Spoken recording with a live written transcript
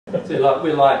So like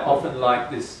we're like often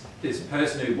like this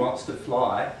person who wants to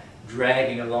fly,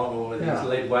 dragging along all of these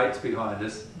lead weights behind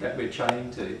us that we're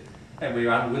chained to, and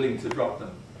we're unwilling to drop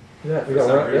them. Yeah, we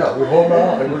hold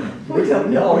on. We don't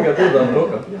know. All we got to do is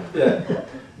unhook them.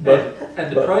 Yeah.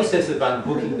 And the process of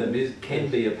unhooking them can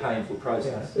be a painful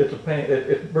process. Yeah, it's a pain.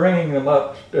 It's bringing them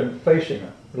up and facing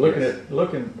them, looking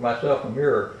at myself in the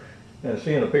mirror and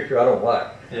seeing a picture I don't like.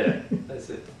 Yeah, that's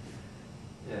it.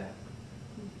 Yeah.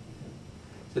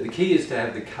 So the key is to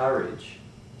have the courage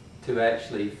to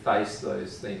actually face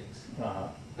those things.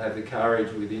 Have the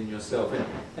courage within yourself,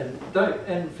 and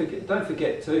don't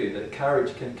forget too that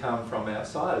courage can come from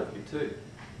outside of you too.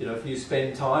 You know, if you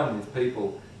spend time with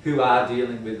people who are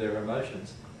dealing with their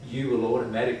emotions, you will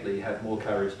automatically have more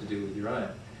courage to deal with your own.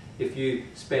 If you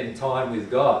spend time with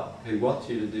God, who wants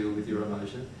you to deal with your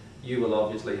emotion, you will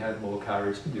obviously have more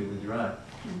courage to deal with your own.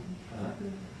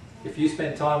 If you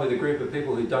spend time with a group of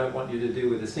people who don't want you to deal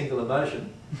with a single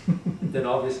emotion, then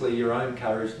obviously your own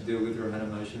courage to deal with your own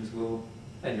emotions will,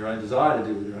 and your own desire to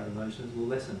deal with your own emotions will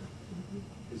lessen,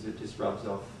 because it just rubs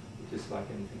off just like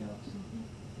anything else.